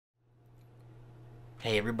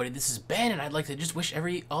Hey everybody, this is Ben, and I'd like to just wish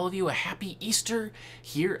all of you a happy Easter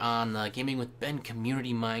here on the Gaming with Ben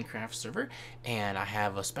community Minecraft server. And I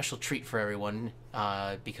have a special treat for everyone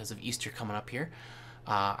because of Easter coming up here.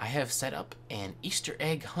 I have set up an Easter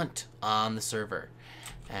egg hunt on the server.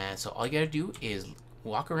 And so all you gotta do is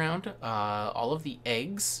walk around all of the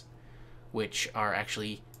eggs, which are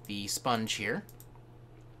actually the sponge here,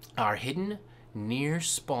 are hidden near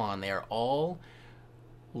spawn. They are all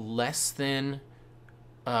less than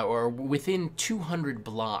or within 200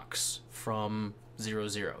 blocks from 0,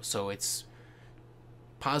 0. So it's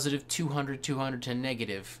positive 200, 200 to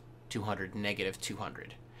negative 200, negative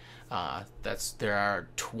 200. There are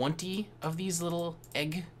 20 of these little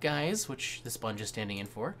egg guys, which the sponge is standing in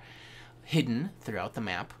for, hidden throughout the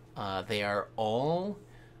map. They are all,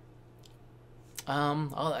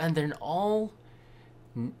 and they're all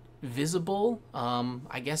visible.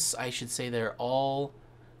 I guess I should say they're all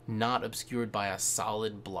not obscured by a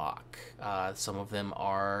solid block. Some of them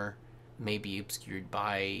are maybe obscured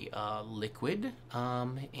by liquid,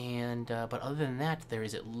 but other than that, there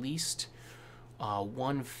is at least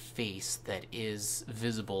one face that is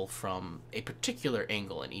visible from a particular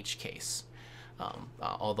angle in each case.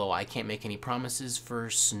 Although I can't make any promises for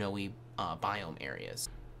snowy biome areas.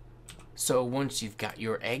 So once you've got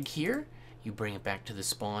your egg here, you bring it back to the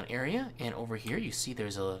spawn area, and over here you see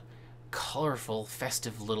there's a colorful,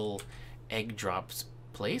 festive little egg drops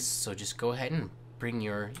place. So just go ahead and bring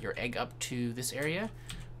your egg up to this area.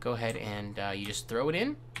 Go ahead and you just throw it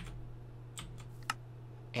in,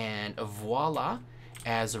 and voila,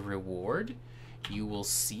 as a reward you will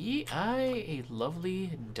see a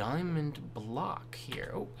lovely diamond block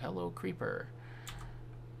here. Oh, hello creeper.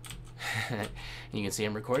 And you can see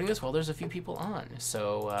I'm recording this while there's a few people on.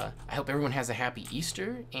 So I hope everyone has a happy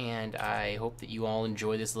Easter, and I hope that you all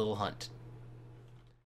enjoy this little hunt.